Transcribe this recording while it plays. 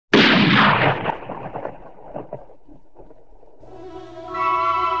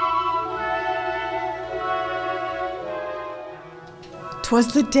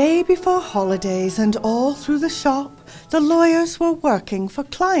'Twas the day before holidays, and all through the shop the lawyers were working for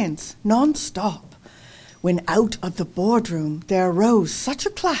clients non-stop, when out of the boardroom there arose such a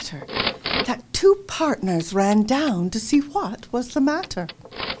clatter that two partners ran down to see what was the matter.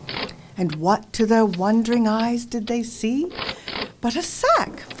 And what to their wondering eyes did they see but a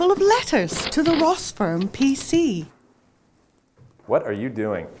sack full of letters to the Ross firm P.C. What are you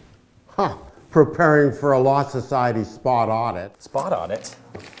doing? Preparing for a Law Society spot audit. Spot audit?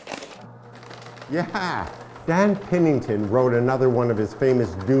 Yeah, Dan Pennington wrote another one of his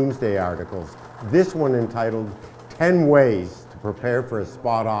famous doomsday articles, this one entitled 10 Ways to Prepare for a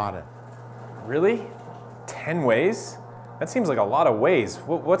Spot Audit. Really? 10 ways? That seems like a lot of ways.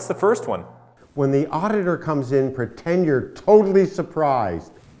 What's the first one? When the auditor comes in, pretend you're totally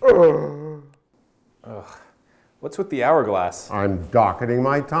surprised. Ugh. What's with the hourglass? I'm docketing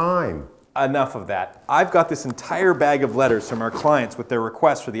my time. Enough of that. I've got this entire bag of letters from our clients with their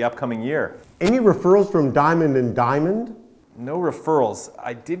requests for the upcoming year. Any referrals from Diamond and Diamond? No referrals.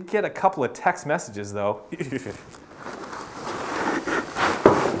 I did get a couple of text messages, though.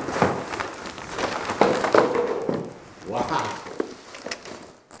 Wow.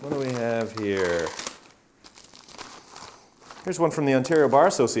 What do we have here? Here's one from the Ontario Bar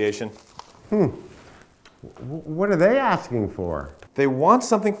Association. What are they asking for? They want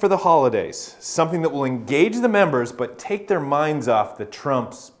something for the holidays, something that will engage the members but take their minds off the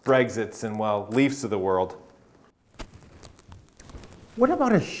Trumps, Brexits, and, well, Leafs of the world. What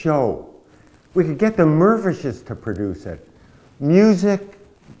about a show? We could get the Murvishes to produce it. Music,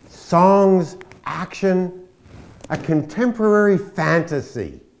 songs, action, a contemporary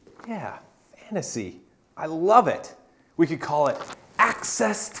fantasy. Yeah, fantasy. I love it. We could call it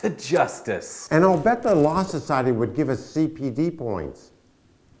Access to Justice. And I'll bet the Law Society would give us CPD points.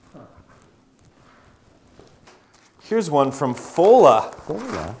 Here's one from FOLA.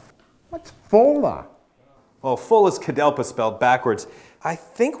 FOLA? What's FOLA? Well, FOLA's Cadelpa spelled backwards. I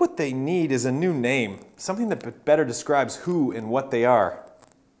think what they need is a new name, something that better describes who and what they are.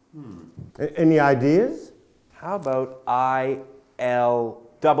 Any ideas? How about ILOOT?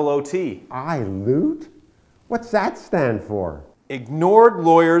 ILOOT? What's that stand for? Ignored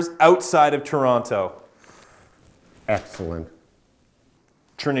Lawyers Outside of Toronto. Excellent.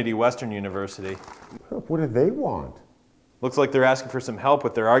 Trinity Western University. What do they want? Looks like they're asking for some help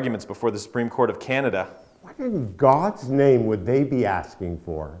with their arguments before the Supreme Court of Canada. What in God's name would they be asking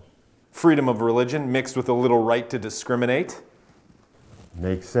for? Freedom of religion mixed with a little right to discriminate.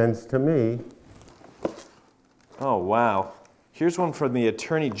 Makes sense to me. Oh, wow. Here's one from the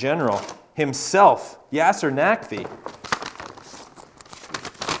Attorney General himself, Yasser Naqvi.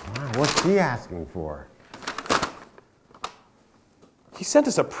 Wow, what's he asking for? He sent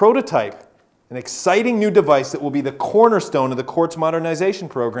us a prototype, an exciting new device that will be the cornerstone of the court's modernization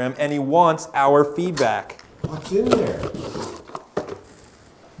program, and he wants our feedback. What's in there?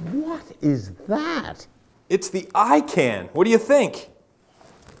 What is that? It's the ICANN. What do you think?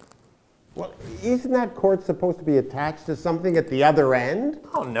 Well, isn't that cord supposed to be attached to something at the other end?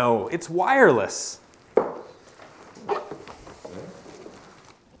 Oh no, it's wireless.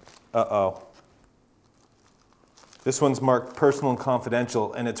 Uh-oh. This one's marked personal and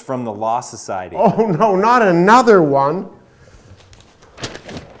confidential, and it's from the Law Society. Oh no, not another one.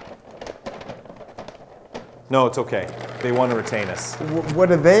 No, it's okay. They want to retain us.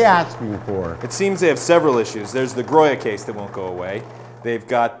 What are they asking for? It seems they have several issues. There's the Groya case that won't go away. They've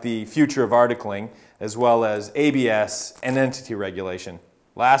got the future of articling, as well as ABS and entity regulation.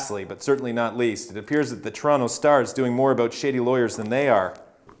 Lastly, but certainly not least, it appears that the Toronto Star is doing more about shady lawyers than they are.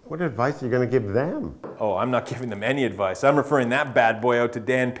 What advice are you going to give them? Oh, I'm not giving them any advice. I'm referring that bad boy out to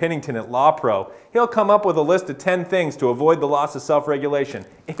Dan Pennington at Law Pro. He'll come up with a list of 10 things to avoid the loss of self-regulation.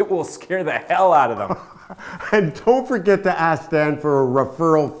 It will scare the hell out of them. And don't forget to ask Dan for a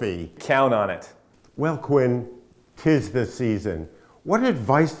referral fee. Count on it. Well, Quinn, 'tis the season. What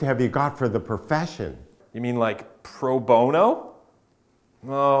advice have you got for the profession? You mean like pro bono?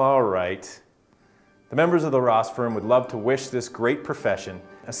 Oh, all right. The members of the Ross firm would love to wish this great profession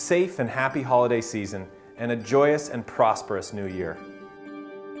a safe and happy holiday season and a joyous and prosperous new year.